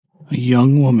A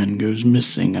young woman goes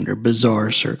missing under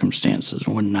bizarre circumstances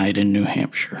one night in New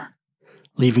Hampshire,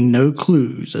 leaving no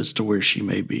clues as to where she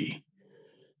may be.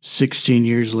 16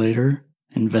 years later,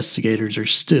 investigators are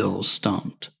still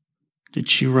stumped. Did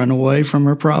she run away from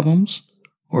her problems,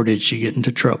 or did she get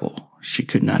into trouble she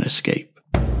could not escape?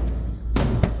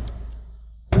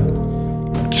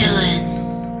 Killing,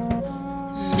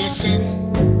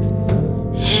 missing,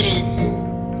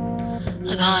 hidden.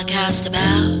 A podcast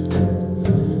about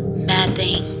bad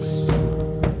things.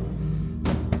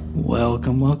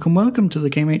 Welcome to the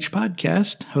KMH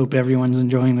podcast. Hope everyone's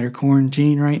enjoying their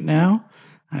quarantine right now.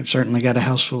 I've certainly got a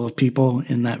house full of people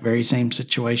in that very same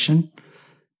situation.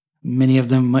 Many of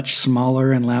them much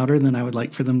smaller and louder than I would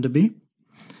like for them to be.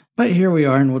 But here we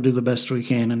are, and we'll do the best we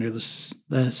can under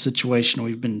the situation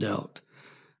we've been dealt.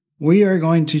 We are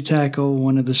going to tackle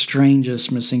one of the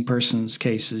strangest missing persons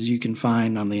cases you can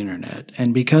find on the internet.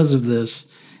 And because of this,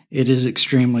 it is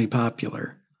extremely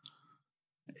popular.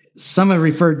 Some have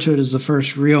referred to it as the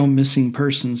first real missing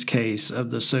persons case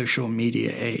of the social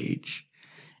media age.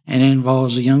 And it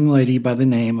involves a young lady by the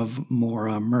name of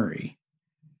Maura Murray.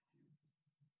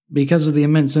 Because of the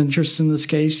immense interest in this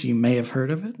case, you may have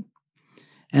heard of it.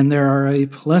 And there are a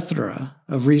plethora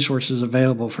of resources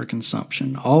available for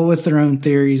consumption, all with their own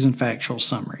theories and factual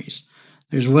summaries.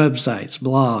 There's websites,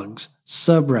 blogs,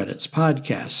 subreddits,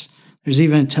 podcasts. There's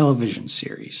even a television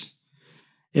series.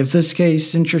 If this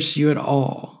case interests you at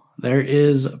all, there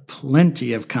is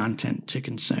plenty of content to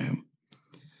consume.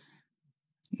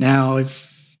 Now,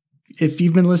 if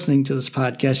you've been listening to this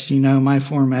podcast, you know my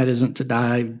format isn't to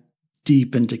dive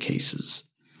deep into cases.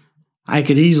 I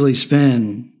could easily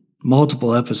spend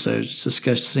multiple episodes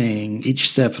discussing each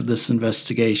step of this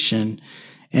investigation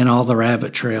and all the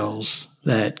rabbit trails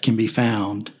that can be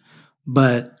found,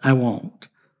 but I won't.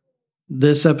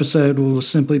 This episode will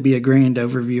simply be a grand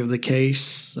overview of the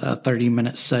case, a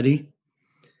 30-minute study.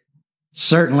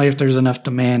 Certainly, if there's enough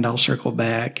demand, I'll circle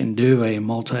back and do a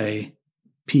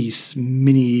multi-piece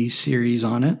mini-series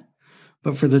on it.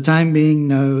 But for the time being,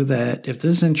 know that if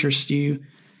this interests you,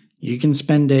 you can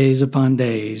spend days upon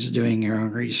days doing your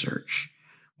own research.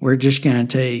 We're just going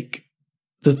to take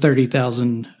the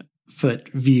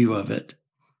 30,000-foot view of it.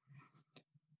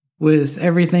 With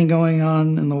everything going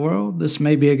on in the world, this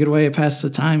may be a good way to pass the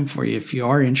time for you. If you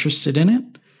are interested in it,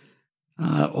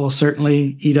 we'll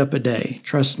certainly eat up a day.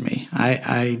 Trust me.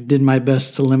 I did my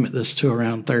best to limit this to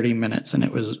around 30 minutes, and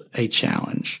it was a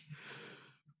challenge.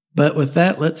 But with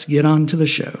that, let's get on to the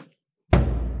show.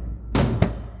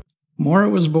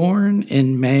 Maura was born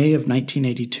in May of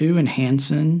 1982 in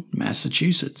Hanson,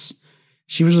 Massachusetts.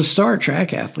 She was a star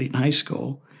track athlete in high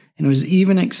school and was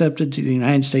even accepted to the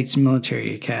United States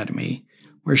Military Academy,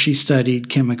 where she studied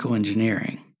chemical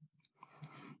engineering.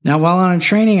 Now, while on a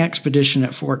training expedition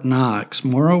at Fort Knox,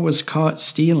 Maura was caught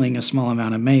stealing a small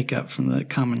amount of makeup from the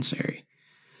commissary.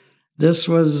 This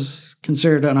was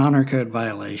considered an honor code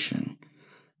violation,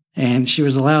 and she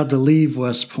was allowed to leave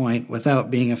West Point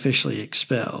without being officially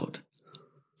expelled.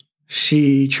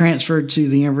 She transferred to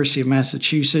the University of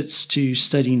Massachusetts to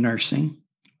study nursing.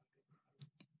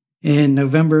 In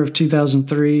November of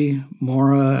 2003,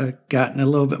 Maura got in a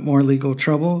little bit more legal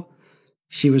trouble.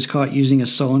 She was caught using a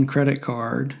stolen credit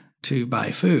card to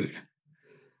buy food.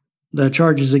 The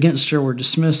charges against her were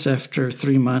dismissed after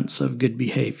 3 months of good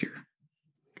behavior.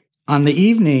 On the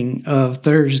evening of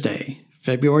Thursday,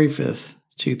 February 5th,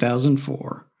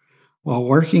 2004, while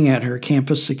working at her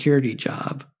campus security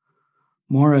job,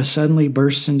 Maura suddenly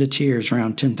bursts into tears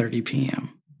around 10:30 p.m.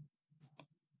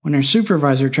 When her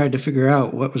supervisor tried to figure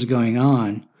out what was going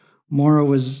on, Maura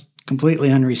was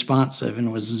completely unresponsive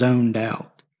and was zoned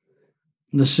out.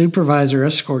 The supervisor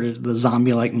escorted the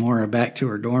zombie-like Maura back to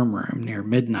her dorm room near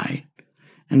midnight,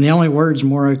 and the only words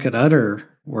Maura could utter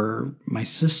were, "My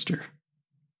sister."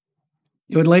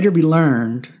 It would later be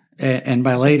learned, and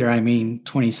by later I mean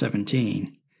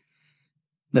 2017,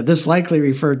 that this likely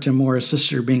referred to Maura's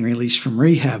sister being released from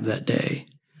rehab that day,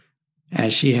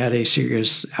 as she had a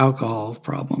serious alcohol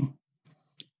problem.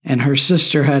 And her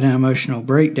sister had an emotional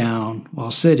breakdown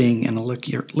while sitting in a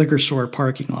liquor store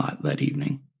parking lot that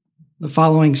evening. The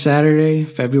following Saturday,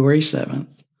 February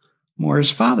 7th, Maura's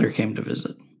father came to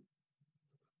visit.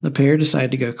 The pair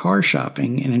decided to go car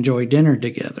shopping and enjoy dinner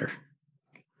together.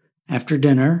 After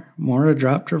dinner, Maura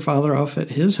dropped her father off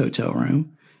at his hotel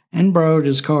room and borrowed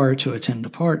his car to attend a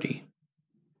party.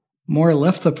 Maura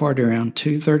left the party around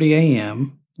 2:30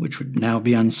 a.m., which would now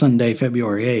be on Sunday,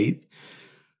 February 8th,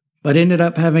 but ended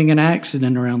up having an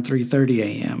accident around 3:30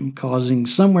 a.m., causing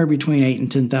somewhere between $8,000 and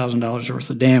 $10,000 worth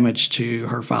of damage to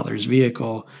her father's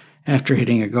vehicle after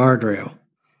hitting a guardrail.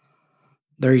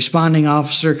 The responding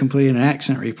officer completed an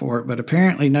accident report, but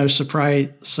apparently no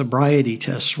sobriety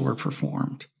tests were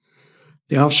performed.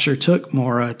 The officer took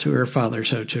Maura to her father's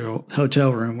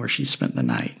hotel room where she spent the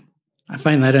night. I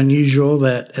find that unusual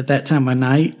that at that time of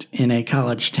night in a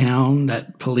college town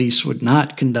that police would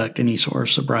not conduct any sort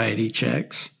of sobriety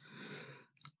checks,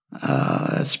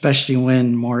 especially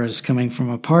when Maura's coming from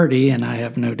a party, and I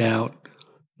have no doubt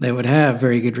they would have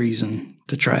very good reason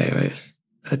to try an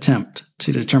attempt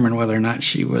to determine whether or not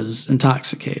she was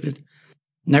intoxicated.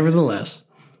 Nevertheless,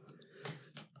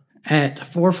 at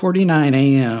 4:49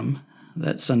 a.m.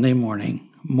 that Sunday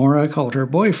morning, Maura called her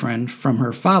boyfriend from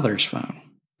her father's phone.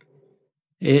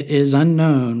 It is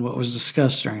unknown what was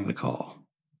discussed during the call.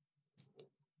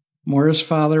 Maura's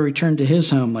father returned to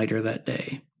his home later that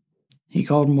day. He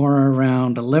called Maura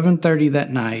around 11:30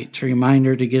 that night to remind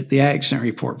her to get the accident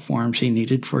report forms he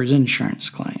needed for his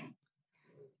insurance claim.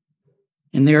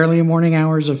 In the early morning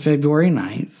hours of February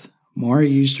 9th, Maura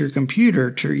used her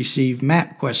computer to receive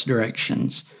MapQuest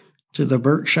directions to the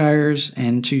Berkshires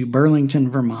and to Burlington,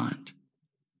 Vermont.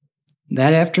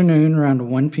 That afternoon, around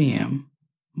 1 p.m.,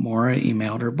 Maura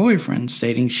emailed her boyfriend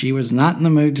stating she was not in the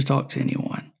mood to talk to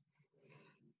anyone.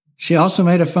 She also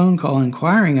made a phone call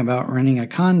inquiring about renting a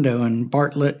condo in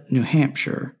Bartlett, New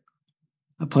Hampshire,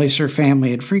 a place her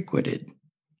family had frequented.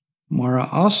 Maura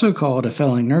also called a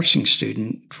fellow nursing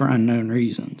student for unknown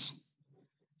reasons.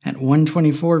 At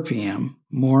 1:24 p.m.,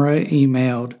 Maura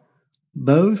emailed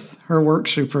both her work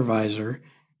supervisor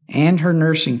and her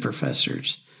nursing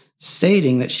professors,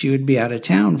 stating that she would be out of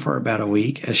town for about a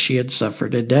week as she had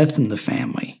suffered a death in the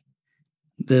family.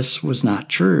 This was not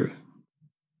true.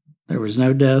 There was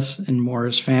no deaths in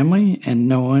Maura's family, and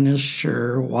no one is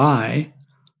sure why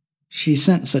she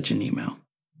sent such an email.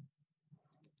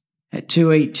 At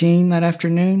 2:18 that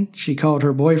afternoon, she called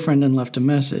her boyfriend and left a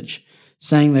message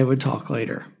saying they would talk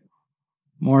later.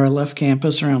 Maura left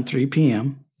campus around 3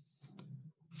 p.m.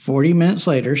 40 minutes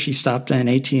later, she stopped at an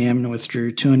ATM and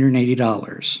withdrew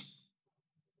 $280.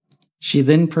 She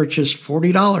then purchased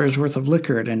 $40 worth of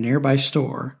liquor at a nearby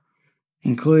store,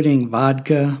 including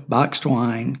vodka, boxed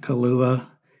wine, Kahlua,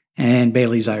 and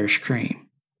Bailey's Irish Cream.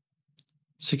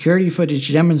 Security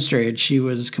footage demonstrated she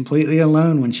was completely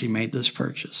alone when she made this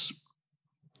purchase.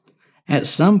 At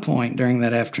some point during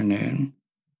that afternoon,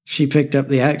 she picked up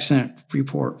the accident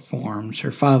report forms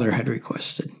her father had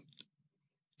requested.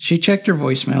 She checked her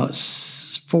voicemail at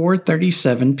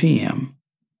 4:37 p.m.,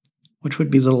 which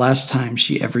would be the last time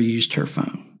she ever used her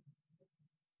phone.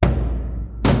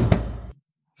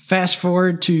 Fast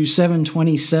forward to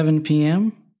 7:27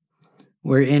 p.m.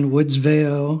 We're in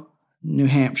Woodsville, New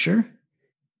Hampshire,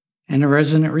 and a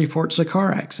resident reports a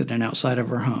car accident outside of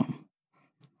her home.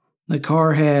 The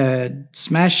car had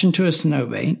smashed into a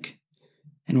snowbank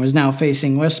and was now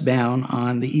facing westbound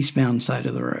on the eastbound side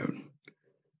of the road.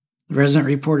 The resident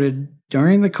reported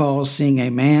during the call seeing a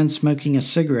man smoking a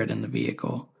cigarette in the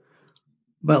vehicle,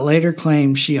 but later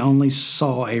claimed she only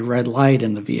saw a red light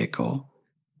in the vehicle,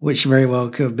 which very well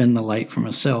could have been the light from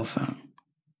a cell phone.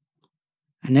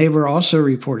 A neighbor also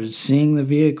reported seeing the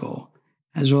vehicle,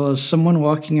 as well as someone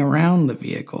walking around the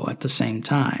vehicle at the same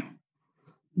time.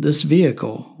 This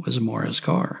vehicle was Maura's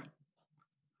car.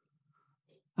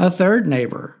 A third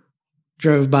neighbor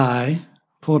drove by,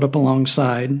 pulled up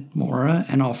alongside Maura,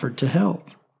 and offered to help.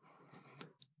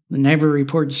 The neighbor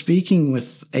reported speaking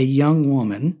with a young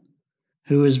woman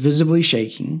who was visibly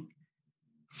shaking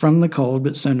from the cold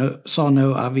but saw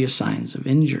no obvious signs of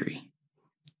injury.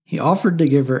 He offered to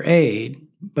give her aid,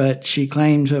 but she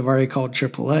claimed to have already called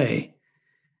AAA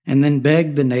and then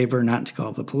begged the neighbor not to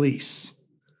call the police.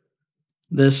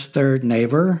 This third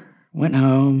neighbor went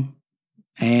home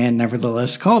and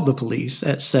nevertheless called the police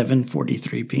at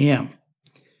 7:43 p.m.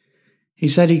 He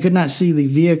said he could not see the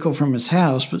vehicle from his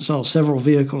house, but saw several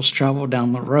vehicles travel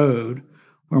down the road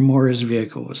where Maura's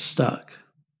vehicle was stuck.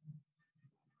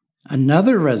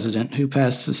 Another resident who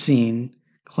passed the scene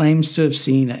claims to have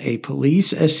seen a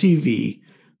police SUV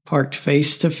parked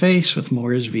face-to-face with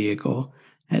Maura's vehicle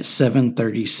at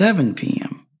 7:37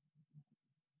 p.m.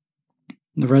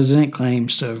 The resident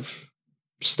claims to have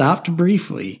stopped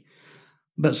briefly,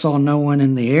 but saw no one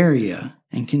in the area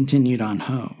and continued on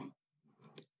home.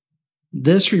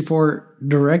 This report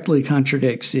directly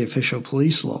contradicts the official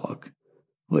police log,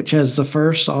 which has the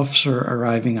first officer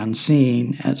arriving on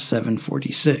scene at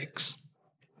 7:46.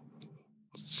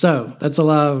 So, that's a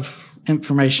lot of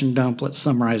information dump. Let's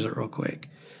summarize it real quick.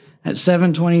 At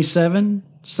 7:27,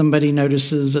 somebody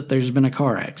notices that there's been a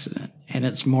car accident, and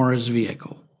it's Maura's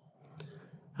vehicle.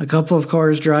 A couple of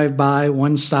cars drive by,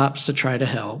 one stops to try to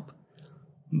help,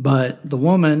 but the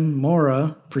woman,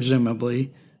 Maura,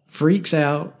 presumably, freaks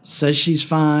out, says she's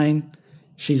fine.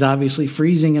 She's obviously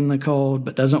freezing in the cold,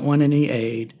 but doesn't want any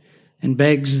aid, and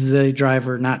begs the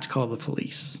driver not to call the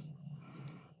police.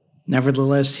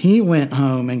 Nevertheless, he went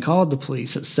home and called the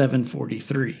police at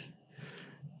 7:43.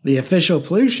 The official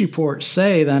police reports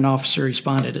say that an officer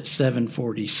responded at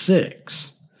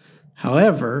 7:46.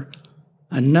 However,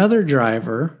 another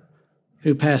driver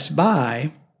who passed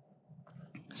by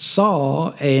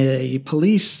saw a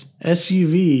police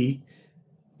SUV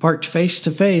parked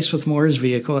face-to-face with Maura's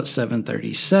vehicle at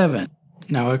 7:37.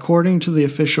 Now, according to the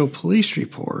official police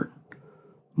report,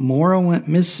 Maura went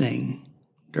missing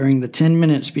during the 10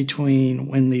 minutes between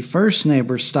when the first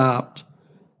neighbor stopped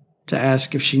to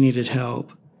ask if she needed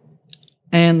help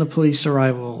and the police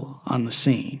arrival on the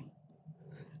scene.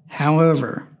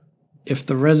 However, if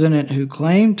the resident who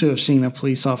claimed to have seen a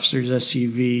police officer's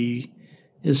SUV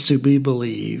is to be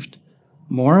believed,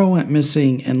 Maura went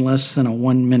missing in less than a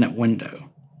 1-minute window,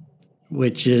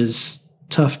 which is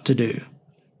tough to do.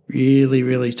 Really,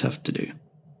 really tough to do.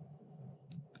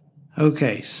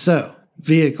 Okay, so,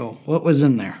 vehicle. What was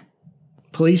in there?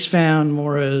 Police found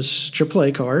Maura's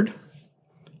AAA card,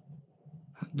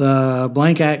 the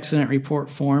blank accident report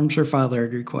forms her father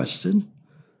had requested,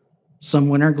 some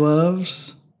winter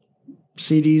gloves,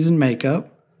 CDs and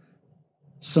makeup,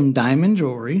 some diamond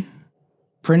jewelry,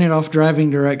 printed off driving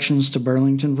directions to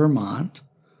Burlington, Vermont,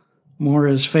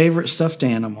 Maura's favorite stuffed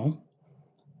animal,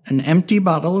 an empty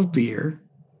bottle of beer,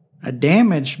 a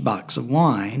damaged box of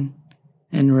wine,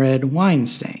 and red wine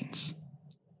stains.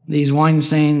 These wine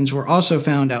stains were also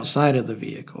found outside of the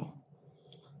vehicle.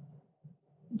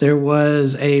 There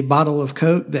was a bottle of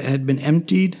Coke that had been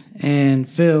emptied and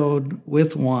filled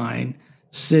with wine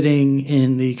sitting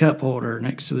in the cup holder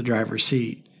next to the driver's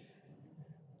seat.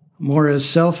 Maura's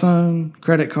cell phone,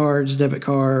 credit cards, debit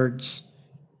cards,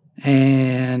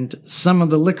 and some of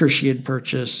the liquor she had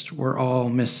purchased were all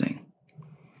missing.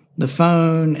 The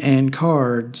phone and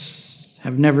cards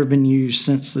have never been used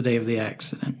since the day of the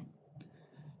accident.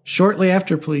 Shortly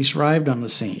after police arrived on the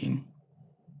scene,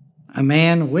 a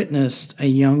man witnessed a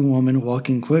young woman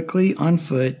walking quickly on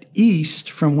foot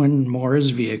east from when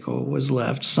Maura's vehicle was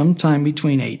left sometime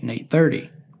between 8 and 8:30.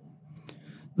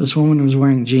 This woman was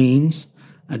wearing jeans,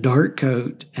 a dark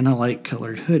coat, and a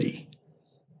light-colored hoodie.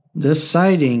 This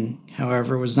sighting,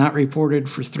 however, was not reported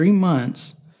for 3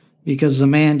 months because the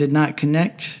man did not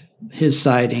connect his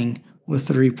sighting with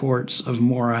the reports of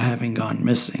Maura having gone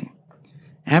missing.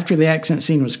 After the accident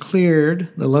scene was cleared,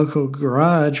 the local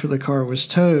garage where the car was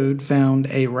towed found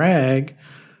a rag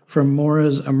from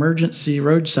Maura's emergency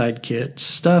roadside kit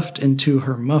stuffed into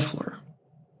her muffler.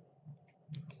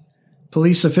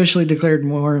 Police officially declared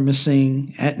Maura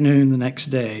missing at noon the next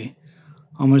day,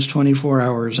 almost 24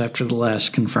 hours after the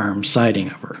last confirmed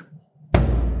sighting of her.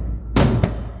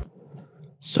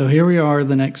 So here we are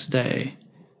the next day,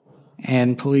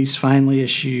 and police finally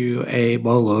issue a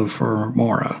bolo for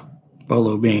Maura.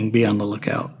 Bolo being be on the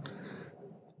lookout.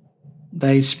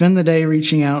 They spend the day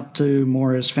reaching out to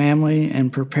Maura's family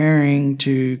and preparing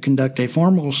to conduct a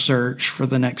formal search for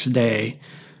the next day,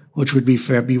 which would be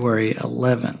February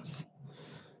 11th.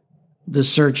 This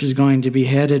search is going to be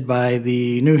headed by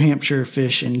the New Hampshire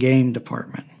Fish and Game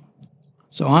Department.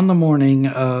 So on the morning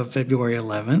of February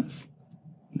 11th,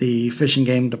 the Fish and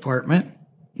Game Department,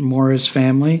 Maura's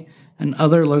family, and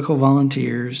other local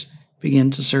volunteers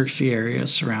began to search the area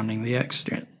surrounding the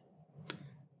accident.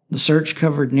 The search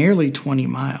covered nearly 20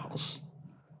 miles.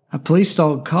 A police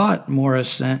dog caught Maura's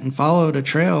scent and followed a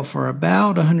trail for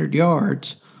about 100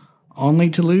 yards,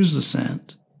 only to lose the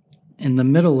scent in the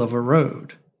middle of a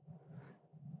road.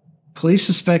 Police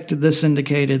suspected this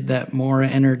indicated that Maura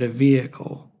entered a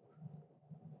vehicle.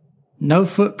 No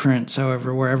footprints,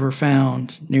 however, were ever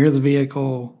found near the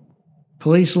vehicle.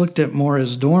 Police looked at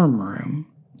Maura's dorm room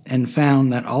and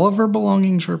found that all of her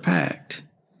belongings were packed,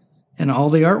 and all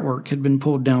the artwork had been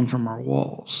pulled down from her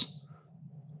walls.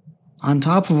 On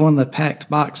top of one of the packed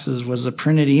boxes was a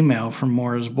printed email from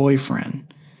Maura's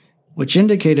boyfriend, which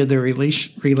indicated their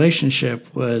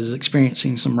relationship was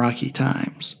experiencing some rocky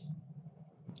times.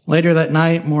 Later that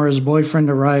night, Maura's boyfriend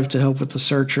arrived to help with the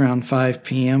search around 5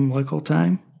 p.m. local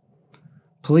time.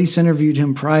 Police interviewed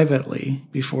him privately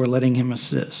before letting him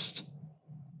assist.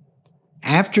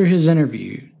 After his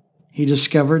interview, he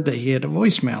discovered that he had a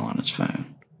voicemail on his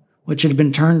phone, which had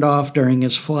been turned off during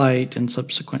his flight and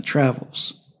subsequent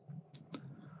travels.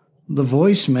 The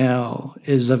voicemail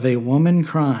is of a woman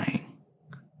crying,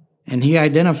 and he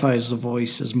identifies the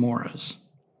voice as Maura's.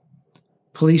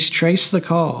 Police traced the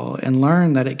call and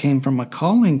learned that it came from a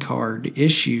calling card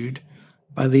issued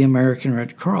by the American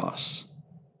Red Cross.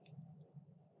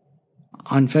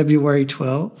 On February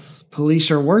 12th,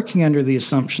 police are working under the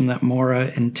assumption that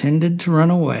Maura intended to run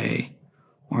away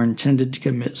or intended to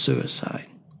commit suicide.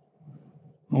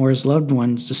 Maura's loved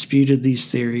ones disputed these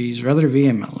theories rather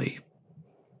vehemently.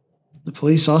 The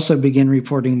police also began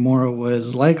reporting Maura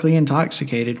was likely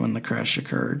intoxicated when the crash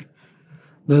occurred,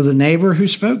 though the neighbor who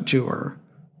spoke to her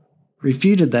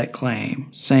refuted that claim,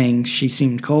 saying she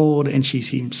seemed cold and she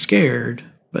seemed scared,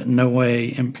 but in no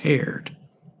way impaired.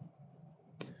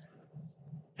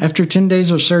 After 10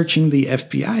 days of searching, the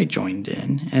FBI joined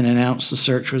in and announced the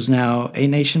search was now a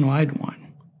nationwide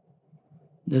one.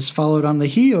 This followed on the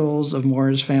heels of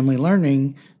Maura's family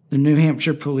learning the New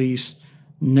Hampshire police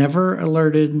never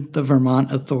alerted the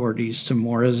Vermont authorities to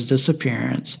Maura's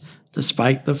disappearance,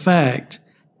 despite the fact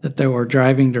that there were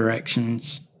driving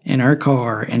directions in her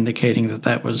car indicating that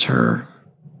that was her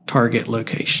target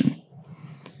location.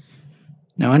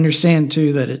 Now, understand,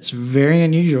 too, that it's very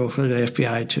unusual for the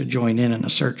FBI to join in a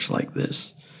search like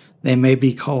this. They may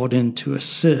be called in to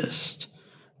assist,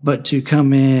 but to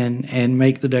come in and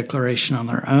make the declaration on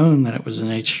their own that it was a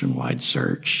nationwide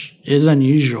search is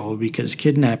unusual because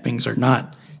kidnappings are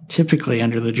not typically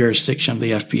under the jurisdiction of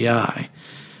the FBI.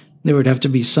 There would have to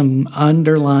be some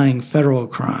underlying federal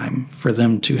crime for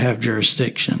them to have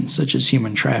jurisdiction, such as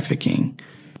human trafficking.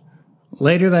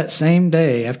 Later that same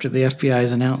day, after the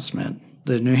FBI's announcement,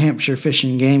 the New Hampshire Fish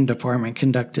and Game Department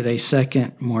conducted a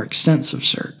second, more extensive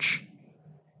search.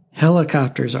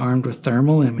 Helicopters armed with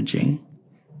thermal imaging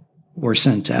were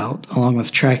sent out, along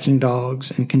with tracking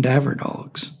dogs and cadaver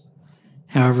dogs.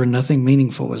 However, nothing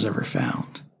meaningful was ever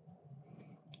found.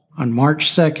 On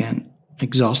March 2nd,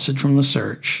 exhausted from the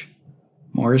search,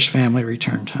 Maura's family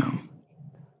returned home.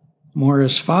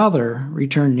 Maura's father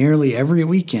returned nearly every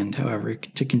weekend, however,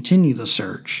 to continue the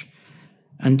search,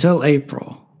 until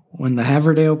April, when the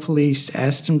Haverdale police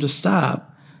asked him to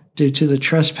stop due to the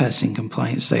trespassing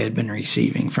complaints they had been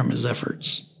receiving from his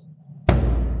efforts.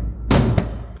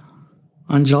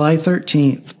 On July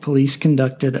 13th, police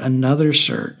conducted another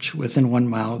search within 1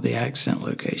 mile of the accident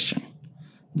location.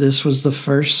 This was the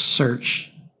first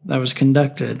search that was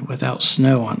conducted without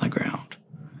snow on the ground,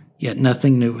 yet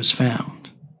nothing new was found.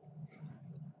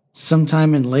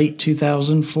 Sometime in late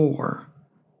 2004,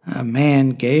 a man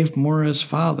gave Maura's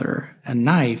father a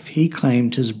knife he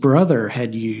claimed his brother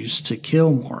had used to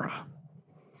kill Maura.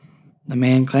 The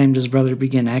man claimed his brother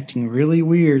began acting really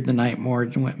weird the night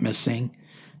Maura went missing,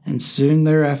 and soon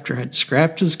thereafter had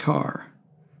scrapped his car.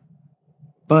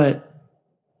 But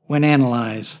when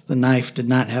analyzed, the knife did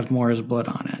not have Maura's blood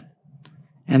on it,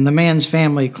 and the man's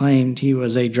family claimed he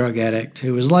was a drug addict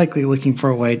who was likely looking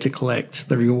for a way to collect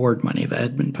the reward money that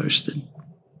had been posted.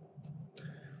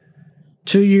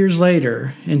 2 years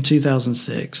later, in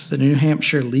 2006, the New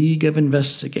Hampshire League of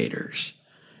Investigators,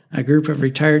 a group of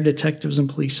retired detectives and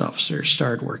police officers,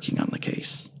 started working on the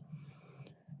case.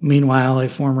 Meanwhile, a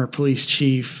former police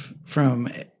chief from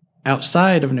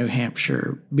outside of New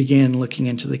Hampshire began looking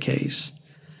into the case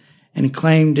and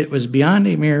claimed it was beyond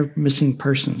a mere missing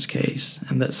persons case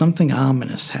and that something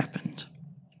ominous happened.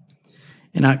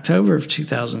 In October of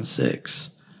 2006,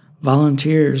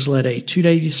 volunteers led a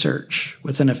 2-day search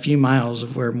within a few miles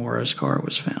of where Maura's car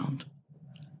was found.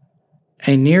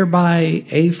 A nearby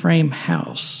A-frame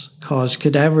house caused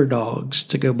cadaver dogs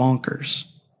to go bonkers.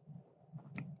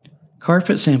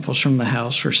 Carpet samples from the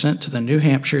house were sent to the New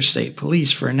Hampshire State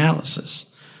Police for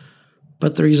analysis,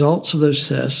 but the results of those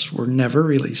tests were never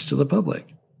released to the public.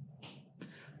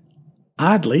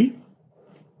 Oddly,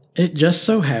 it just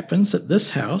so happens that this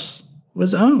house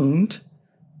was owned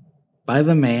by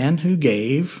the man who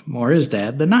gave Maura's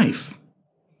dad the knife.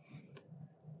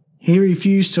 He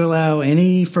refused to allow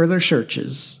any further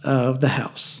searches of the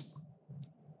house.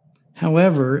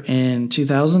 However, in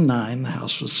 2009, the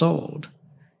house was sold,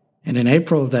 and in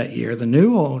April of that year, the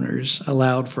new owners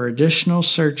allowed for additional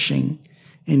searching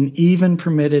and even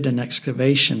permitted an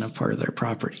excavation of part of their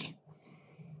property.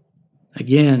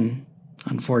 Again,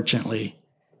 unfortunately,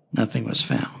 nothing was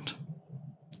found.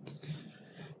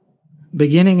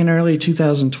 Beginning in early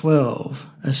 2012,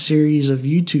 a series of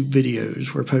YouTube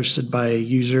videos were posted by a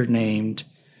user named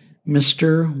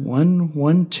Mr.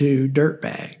 112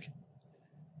 Dirtbag.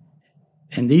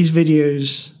 And these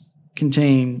videos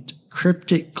contained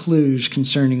cryptic clues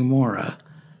concerning Maura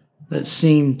that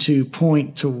seemed to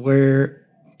point to where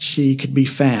she could be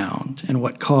found and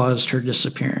what caused her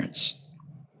disappearance.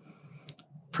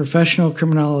 Professional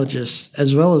criminologists,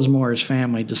 as well as Maura's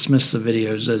family, dismissed the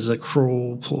videos as a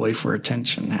cruel ploy for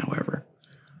attention, however.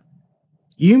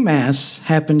 UMass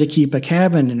happened to keep a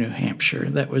cabin in New Hampshire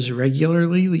that was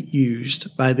regularly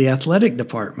used by the athletic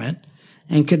department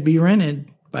and could be rented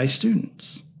by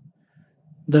students.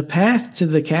 The path to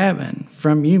the cabin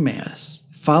from UMass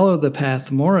followed the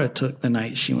path Maura took the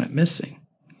night she went missing.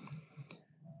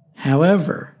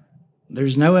 However,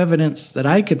 there's no evidence that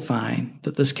I could find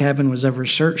that this cabin was ever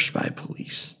searched by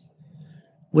police,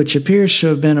 which appears to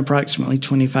have been approximately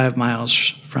 25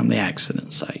 miles from the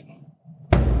accident site.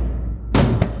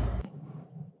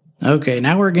 Okay,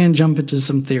 now we're going to jump into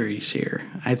some theories here.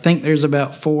 I think there's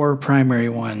about 4 primary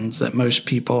ones that most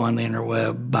people on the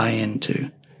interweb buy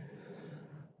into.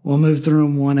 We'll move through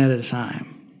them one at a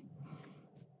time.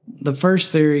 The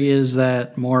first theory is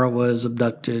that Maura was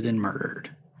abducted and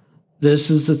murdered. This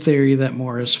is the theory that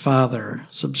Maura's father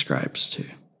subscribes to.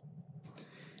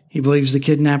 He believes the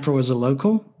kidnapper was a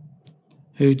local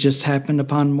who just happened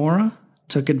upon Maura,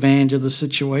 took advantage of the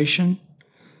situation,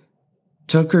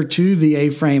 took her to the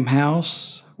A-frame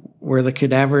house where the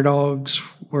cadaver dogs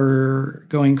were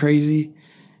going crazy,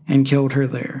 and killed her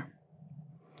there.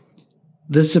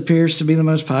 This appears to be the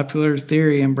most popular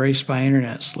theory embraced by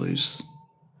internet sleuths,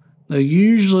 though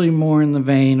usually more in the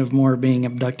vein of Maura being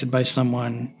abducted by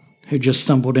someone who just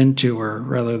stumbled into her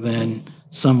rather than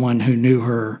someone who knew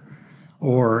her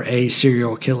or a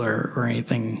serial killer or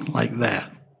anything like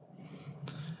that.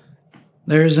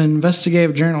 There's an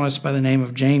investigative journalist by the name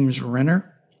of James Renner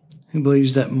who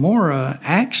believes that Maura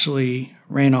actually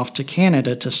ran off to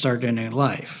Canada to start a new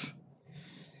life.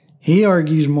 He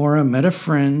argues Maura met a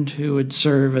friend who would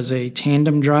serve as a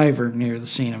tandem driver near the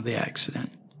scene of the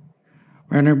accident.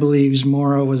 Renner believes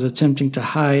Maura was attempting to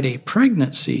hide a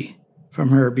pregnancy from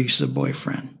her abusive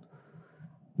boyfriend.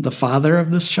 The father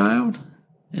of this child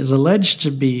is alleged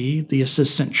to be the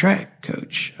assistant track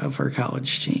coach of her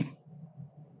college team.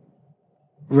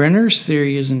 Renner's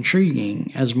theory is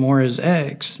intriguing as Maura's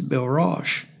ex, Bill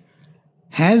Roche,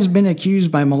 has been accused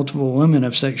by multiple women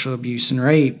of sexual abuse and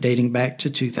rape dating back to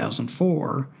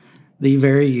 2004, the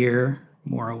very year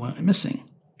Maura went missing.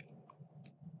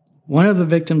 One of the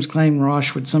victims claimed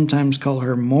Roche would sometimes call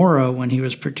her Maura when he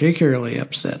was particularly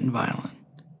upset and violent.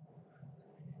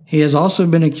 He has also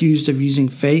been accused of using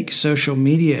fake social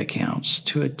media accounts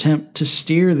to attempt to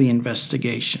steer the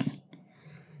investigation,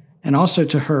 and also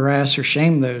to harass or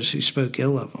shame those who spoke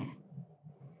ill of him.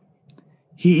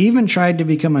 He even tried to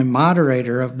become a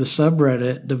moderator of the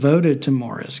subreddit devoted to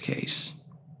Maura's case.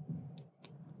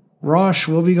 Roche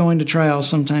will be going to trial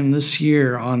sometime this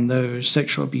year on those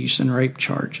sexual abuse and rape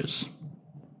charges.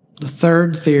 The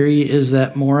third theory is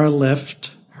that Maura left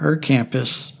her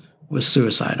campus with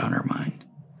suicide on her mind.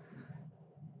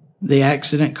 The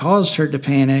accident caused her to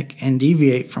panic and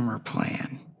deviate from her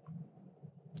plan.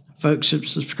 Folks who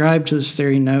subscribe to this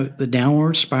theory note the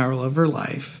downward spiral of her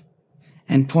life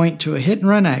and point to a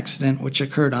hit-and-run accident which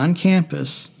occurred on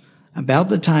campus about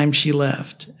the time she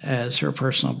left as her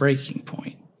personal breaking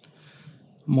point.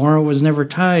 Maura was never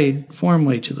tied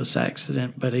formally to this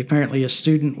accident, but apparently a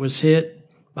student was hit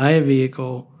by a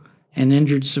vehicle and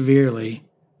injured severely,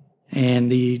 and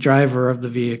the driver of the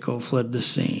vehicle fled the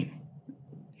scene.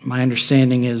 My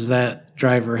understanding is that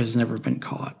driver has never been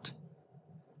caught.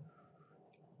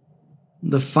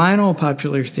 The final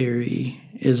popular theory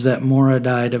is that Maura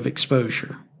died of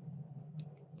exposure.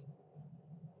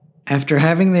 After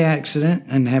having the accident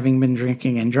and having been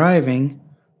drinking and driving,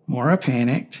 Maura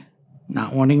panicked,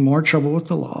 not wanting more trouble with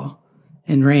the law,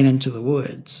 and ran into the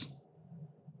woods.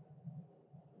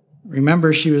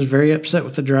 Remember, she was very upset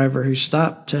with the driver who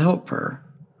stopped to help her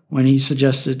when he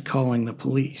suggested calling the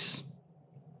police.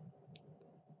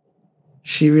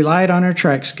 She relied on her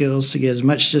track skills to get as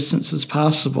much distance as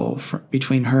possible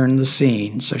between her and the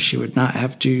scene so she would not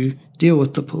have to deal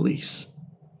with the police.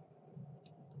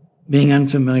 Being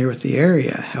unfamiliar with the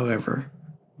area, however,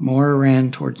 Maura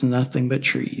ran towards nothing but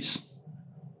trees.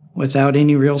 Without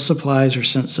any real supplies or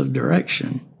sense of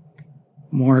direction,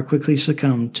 Maura quickly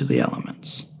succumbed to the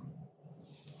elements.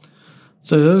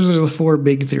 So those are the 4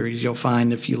 big theories you'll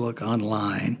find if you look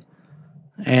online.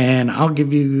 And I'll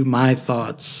give you my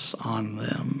thoughts on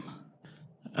them.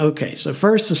 Okay, so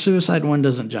first, the suicide one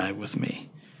doesn't jive with me.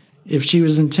 If she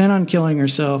was intent on killing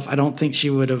herself, I don't think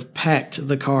she would have packed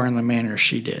the car in the manner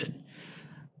she did.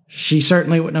 She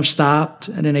certainly wouldn't have stopped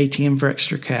at an ATM for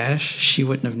extra cash. She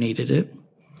wouldn't have needed it.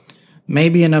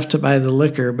 Maybe enough to buy the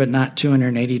liquor, but not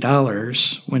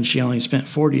 $280 when she only spent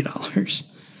 $40.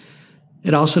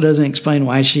 It also doesn't explain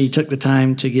why she took the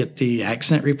time to get the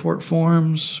accident report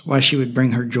forms, why she would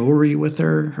bring her jewelry with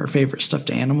her, her favorite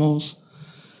stuffed animals.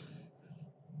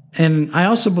 And I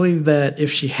also believe that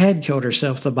if she had killed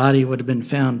herself, the body would have been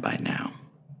found by now.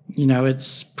 You know,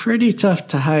 it's pretty tough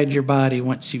to hide your body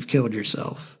once you've killed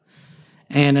yourself.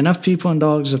 And enough people and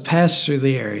dogs have passed through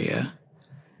the area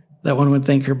that one would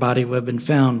think her body would have been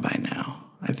found by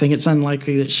now. I think it's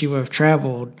unlikely that she would have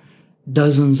traveled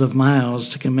dozens of miles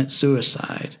to commit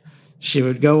suicide. She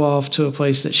would go off to a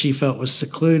place that she felt was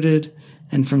secluded,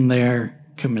 and from there,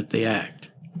 commit the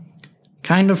act.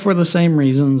 Kind of for the same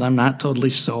reasons, I'm not totally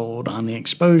sold on the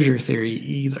exposure theory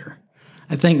either.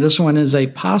 I think this one is a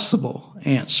possible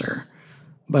answer,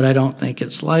 but I don't think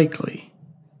it's likely.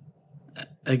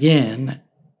 Again,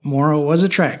 Maura was a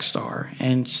track star,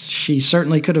 and she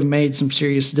certainly could have made some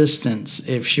serious distance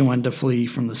if she wanted to flee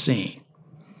from the scene.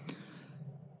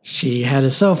 She had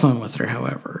a cell phone with her,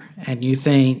 however, and you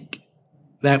think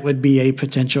that would be a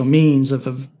potential means of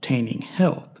obtaining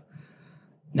help.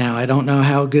 Now, I don't know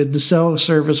how good the cell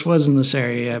service was in this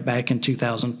area back in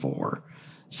 2004,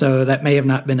 so that may have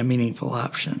not been a meaningful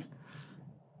option.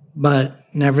 But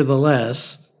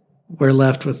nevertheless, we're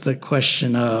left with the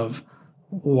question of,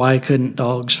 why couldn't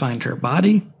dogs find her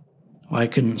body? Why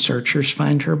couldn't searchers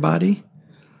find her body?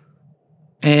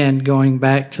 And going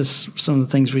back to some of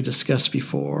the things we discussed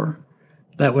before,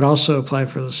 that would also apply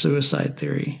for the suicide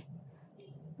theory.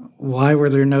 Why were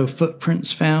there no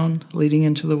footprints found leading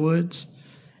into the woods?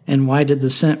 And why did the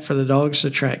scent for the dogs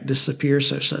to track disappear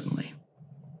so suddenly?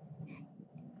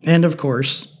 And of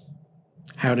course,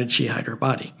 how did she hide her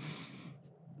body?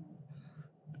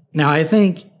 Now, I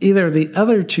think either of the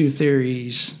other two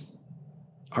theories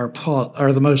are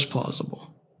the most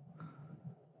plausible.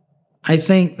 I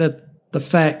think that the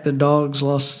fact the dogs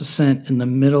lost the scent in the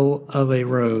middle of a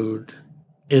road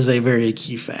is a very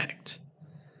key fact.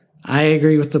 I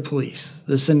agree with the police.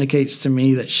 This indicates to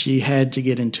me that she had to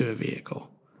get into a vehicle.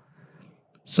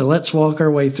 So let's walk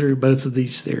our way through both of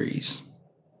these theories.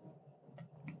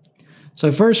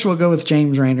 So first we'll go with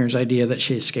James Rayner's idea that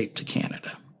she escaped to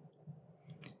Canada.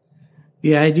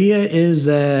 The idea is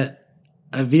that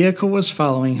a vehicle was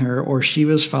following her, or she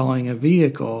was following a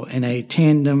vehicle in a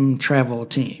tandem travel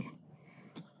team.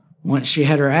 Once she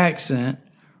had her accident,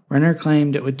 Renner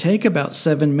claimed it would take about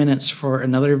 7 minutes for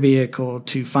another vehicle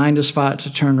to find a spot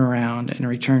to turn around and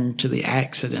return to the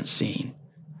accident scene.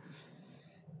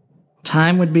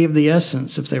 Time would be of the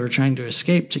essence if they were trying to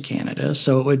escape to Canada,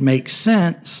 so it would make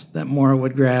sense that Maura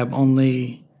would grab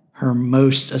only her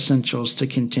most essentials to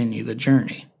continue the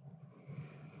journey.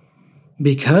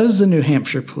 Because the New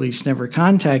Hampshire police never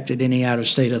contacted any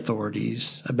out-of-state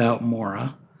authorities about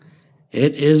Maura,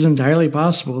 it is entirely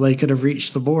possible they could have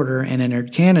reached the border and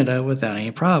entered Canada without any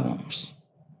problems.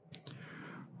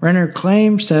 Renner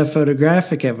claims to have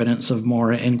photographic evidence of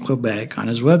Maura in Quebec on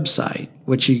his website,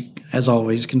 which you, as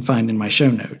always, can find in my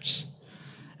show notes.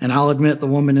 And I'll admit the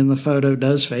woman in the photo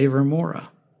does favor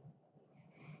Maura.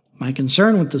 My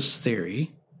concern with this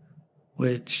theory,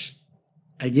 which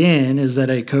again is that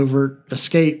a covert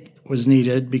escape was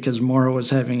needed because Maura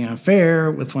was having an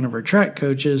affair with one of her track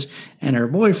coaches, and her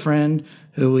boyfriend,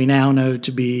 who we now know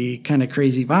to be kind of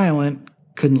crazy violent,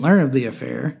 couldn't learn of the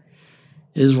affair,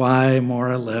 is why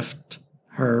Maura left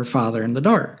her father in the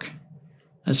dark,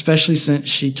 especially since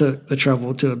she took the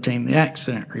trouble to obtain the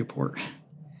accident report.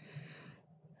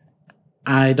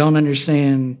 I don't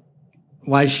understand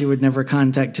why she would never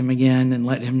contact him again and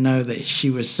let him know that she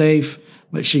was safe,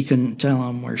 but she couldn't tell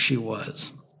him where she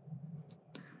was.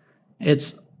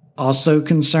 It's also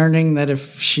concerning that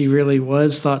if she really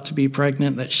was thought to be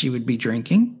pregnant, that she would be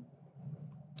drinking.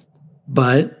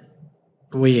 But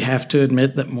we have to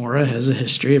admit that Maura has a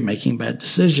history of making bad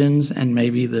decisions, and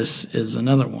maybe this is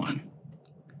another one.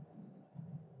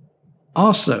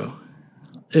 Also,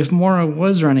 if Maura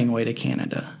was running away to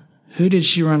Canada, who did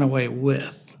she run away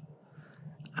with?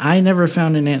 I never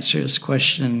found an answer to this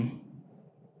question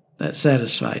that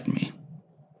satisfied me.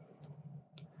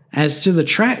 As to the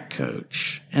track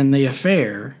coach and the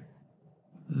affair,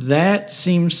 that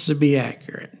seems to be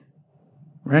accurate.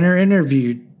 Renner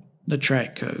interviewed the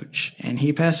track coach, and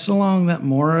he passed along that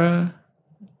Maura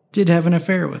did have an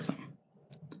affair with him.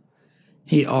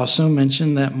 He also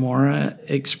mentioned that Maura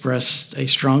expressed a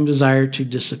strong desire to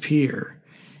disappear,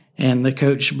 and the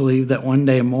coach believed that one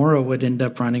day Maura would end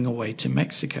up running away to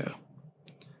Mexico.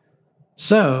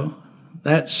 So,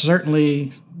 that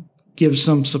certainly gives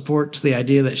some support to the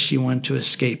idea that she wanted to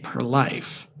escape her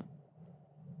life.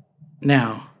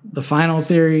 Now, the final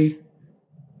theory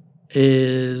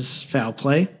is foul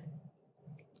play.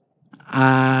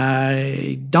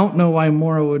 I don't know why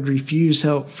Maura would refuse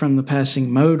help from the passing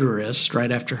motorist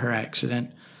right after her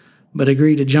accident, but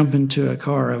agree to jump into a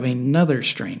car of another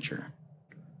stranger,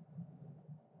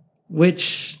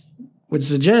 which would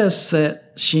suggest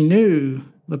that she knew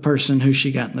the person who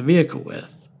she got in the vehicle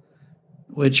with,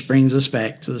 which brings us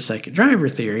back to the second driver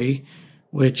theory,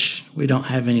 which we don't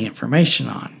have any information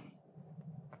on.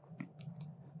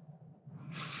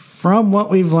 From what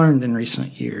we've learned in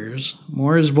recent years,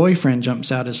 Maura's boyfriend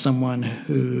jumps out as someone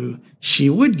who she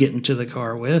would get into the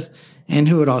car with and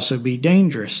who would also be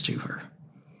dangerous to her.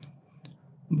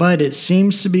 But it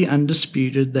seems to be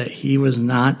undisputed that he was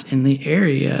not in the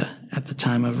area at the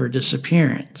time of her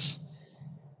disappearance.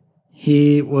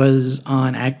 He was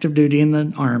on active duty in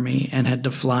the Army and had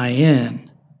to fly in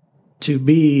to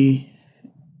be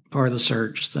part of the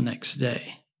search the next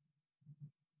day.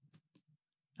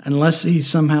 Unless he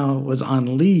somehow was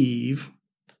on leave,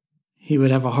 he would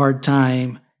have a hard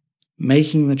time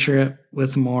making the trip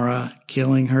with Maura,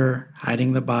 killing her,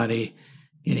 hiding the body,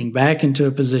 getting back into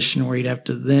a position where he'd have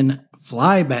to then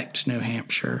fly back to New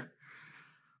Hampshire.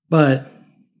 But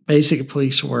basic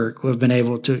police work would have been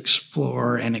able to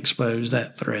explore and expose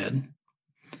that thread.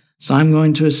 So I'm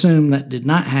going to assume that did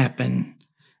not happen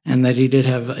and that he did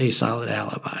have a solid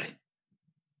alibi.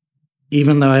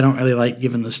 Even though I don't really like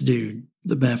giving this dude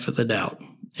the benefit of the doubt.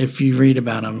 If you read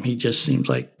about him, he just seems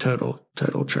like total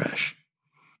trash.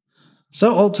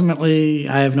 So ultimately,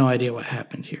 I have no idea what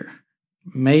happened here.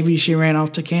 Maybe she ran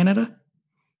off to Canada.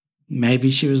 Maybe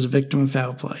she was a victim of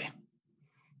foul play.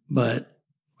 But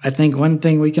I think one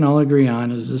thing we can all agree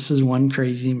on is this is one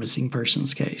crazy missing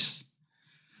persons case.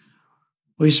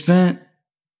 We spent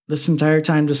this entire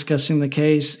time discussing the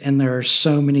case, and there are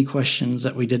so many questions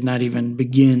that we did not even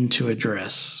begin to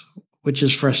address, which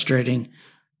is frustrating,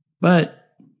 but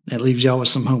it leaves y'all with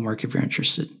some homework if you're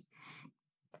interested.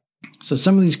 So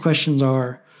some of these questions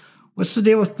are, what's the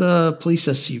deal with the police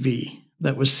SUV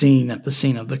that was seen at the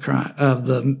scene of the crime of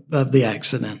the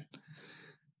accident?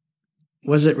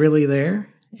 Was it really there?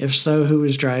 If so, who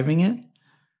was driving it?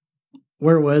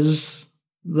 Where was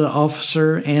the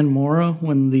officer and Maura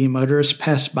when the motorist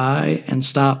passed by and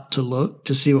stopped to look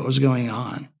to see what was going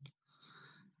on?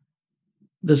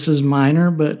 This is minor,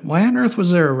 but why on earth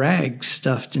was there a rag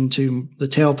stuffed into the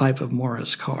tailpipe of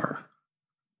Maura's car?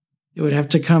 It would have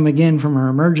to come again from her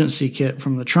emergency kit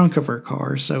from the trunk of her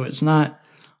car, so it's not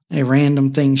a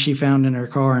random thing she found in her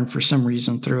car and for some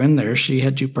reason threw in there. She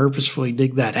had to purposefully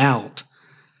dig that out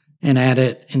and add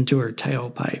it into her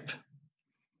tailpipe.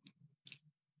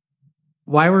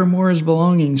 Why were Maura's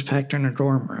belongings packed in her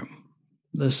dorm room?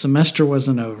 The semester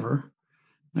wasn't over.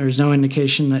 There was no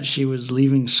indication that she was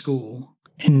leaving school.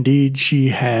 Indeed, she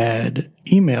had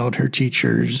emailed her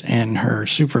teachers and her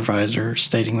supervisor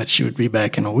stating that she would be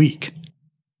back in a week.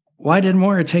 Why did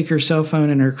Maura take her cell phone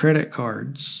and her credit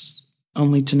cards,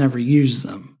 only to never use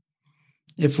them?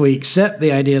 If we accept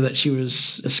the idea that she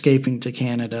was escaping to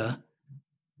Canada,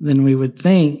 then we would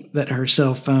think that her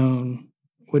cell phone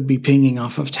would be pinging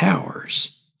off of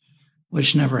towers,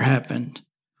 which never happened,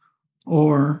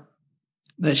 or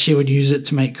that she would use it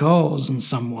to make calls in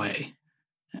some way.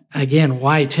 Again,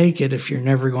 why take it if you're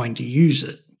never going to use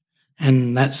it?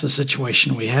 And that's the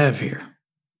situation we have here.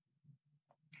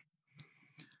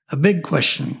 A big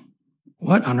question,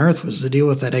 what on earth was the deal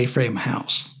with that A-frame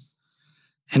house?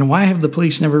 And why have the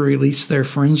police never released their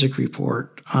forensic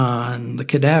report on the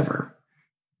cadaver?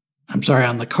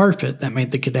 On the carpet that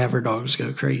made the cadaver dogs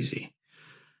go crazy.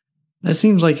 That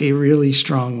seems like a really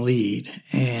strong lead,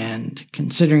 and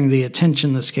considering the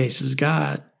attention this case has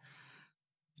got,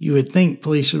 you would think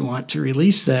police would want to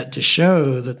release that to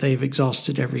show that they've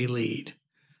exhausted every lead.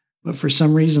 But for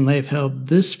some reason, they've held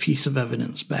this piece of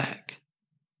evidence back.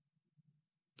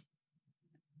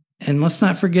 And let's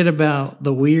not forget about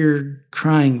the weird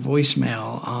crying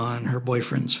voicemail on her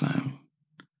boyfriend's phone.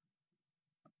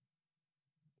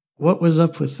 What was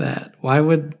up with that? Why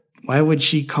would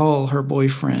she call her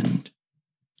boyfriend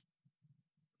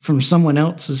from someone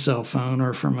else's cell phone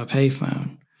or from a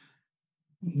payphone,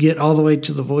 get all the way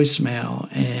to the voicemail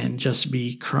and just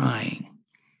be crying?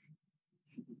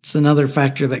 It's another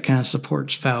factor that kind of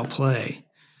supports foul play.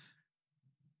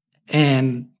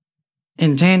 And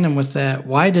in tandem with that,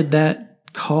 why did that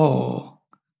call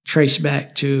trace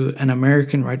back to an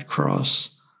American Red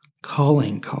Cross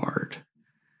calling card?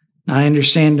 Now, I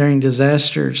understand during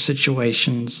disaster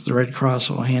situations, the Red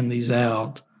Cross will hand these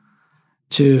out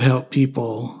to help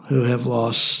people who have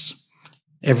lost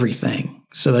everything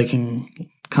so they can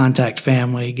contact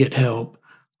family, get help,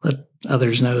 let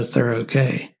others know that they're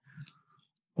okay.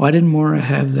 Why did Maura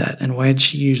have that, and why did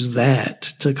she use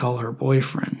that to call her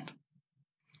boyfriend?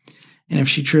 And if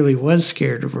she truly was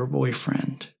scared of her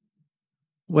boyfriend,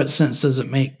 what sense does it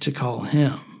make to call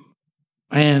him?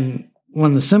 And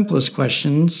one of the simplest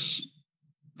questions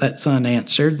that's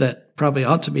unanswered, that probably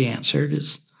ought to be answered,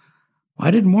 is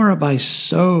why did Maura buy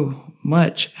so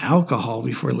much alcohol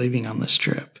before leaving on this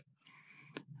trip?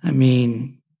 I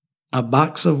mean, a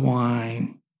box of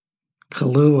wine,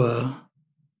 Kahlua,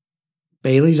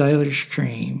 Bailey's Irish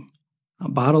Cream, a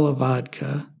bottle of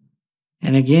vodka,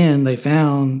 and again, they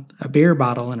found a beer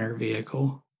bottle in her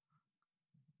vehicle.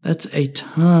 That's a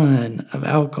ton of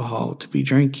alcohol to be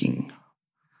drinking,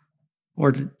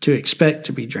 or to expect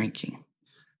to be drinking.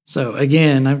 So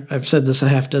again, I've said this a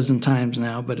half dozen times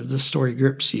now, but if this story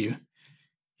grips you,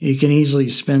 you can easily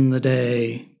spend the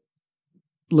day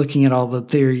looking at all the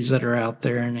theories that are out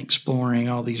there and exploring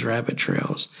all these rabbit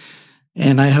trails.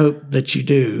 And I hope that you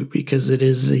do, because it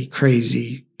is a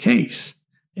crazy case.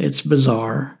 It's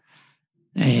bizarre.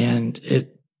 And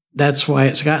that's why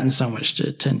it's gotten so much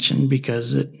attention,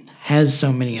 because it has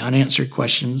so many unanswered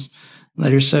questions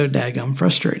that are so daggum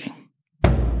frustrating.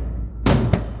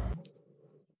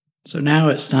 So now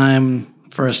it's time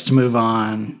for us to move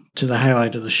on to the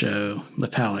highlight of the show, the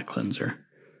palate cleanser.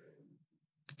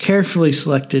 Carefully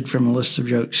selected from a list of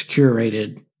jokes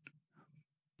curated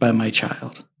by my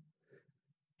child.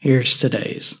 Here's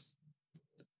today's.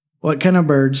 What kind of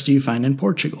birds do you find in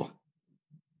Portugal?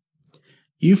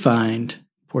 You find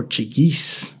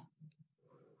Portuguese.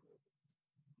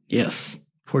 Yes,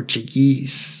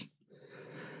 Portuguese.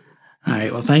 All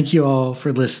right, well, thank you all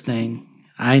for listening.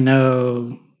 I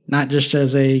know, not just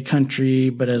as a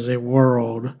country, but as a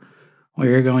world, we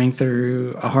are going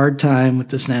through a hard time with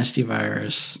this nasty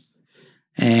virus.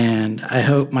 And I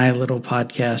hope my little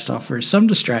podcast offers some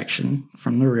distraction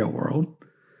from the real world.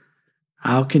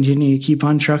 I'll continue to keep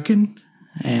on trucking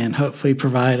and hopefully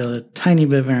provide a tiny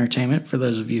bit of entertainment for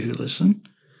those of you who listen.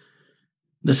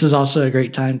 This is also a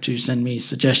great time to send me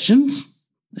suggestions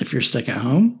if you're stuck at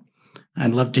home.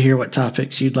 I'd love to hear what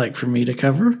topics you'd like for me to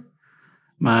cover.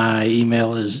 My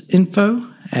email is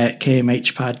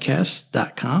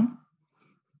info@kmhpodcast.com.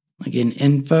 Again,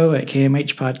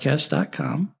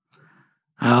 info@kmhpodcast.com.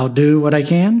 I'll do what I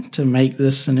can to make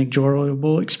this an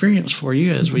enjoyable experience for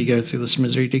you as we go through this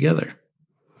misery together.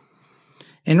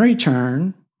 In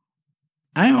return,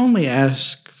 I only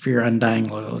ask for your undying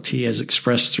loyalty as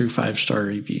expressed through 5-star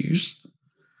reviews.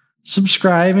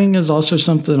 Subscribing is also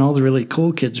something all the really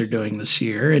cool kids are doing this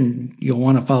year, and you'll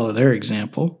want to follow their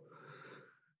example.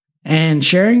 And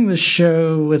sharing the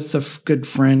show with a good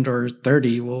friend or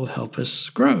 30 will help us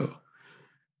grow.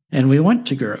 And we want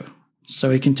to grow, so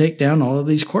we can take down all of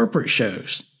these corporate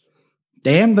shows.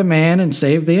 Damn the man and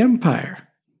save the empire.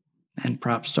 And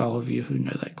props to all of you who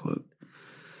know that quote.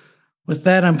 With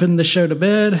that, I'm putting the show to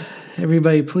bed.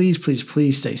 Everybody, please, please,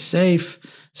 please stay safe.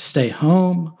 Stay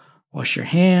home. Wash your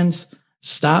hands.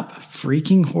 Stop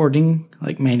freaking hoarding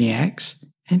like maniacs.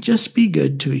 And just be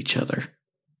good to each other.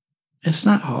 It's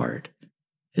not hard.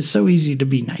 It's so easy to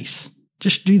be nice.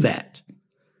 Just do that.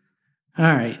 All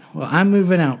right. Well, I'm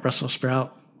moving out, Brussels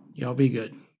sprout. Y'all be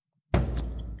good.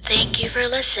 Thank you for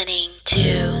listening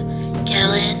to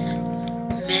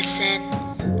Kellen Missing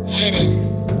Hidden.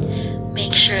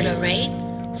 Make sure to rate,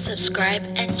 subscribe,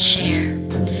 and share.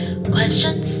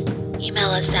 Questions? Email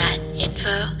us at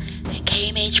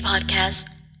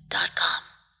info@kmhpodcast.com.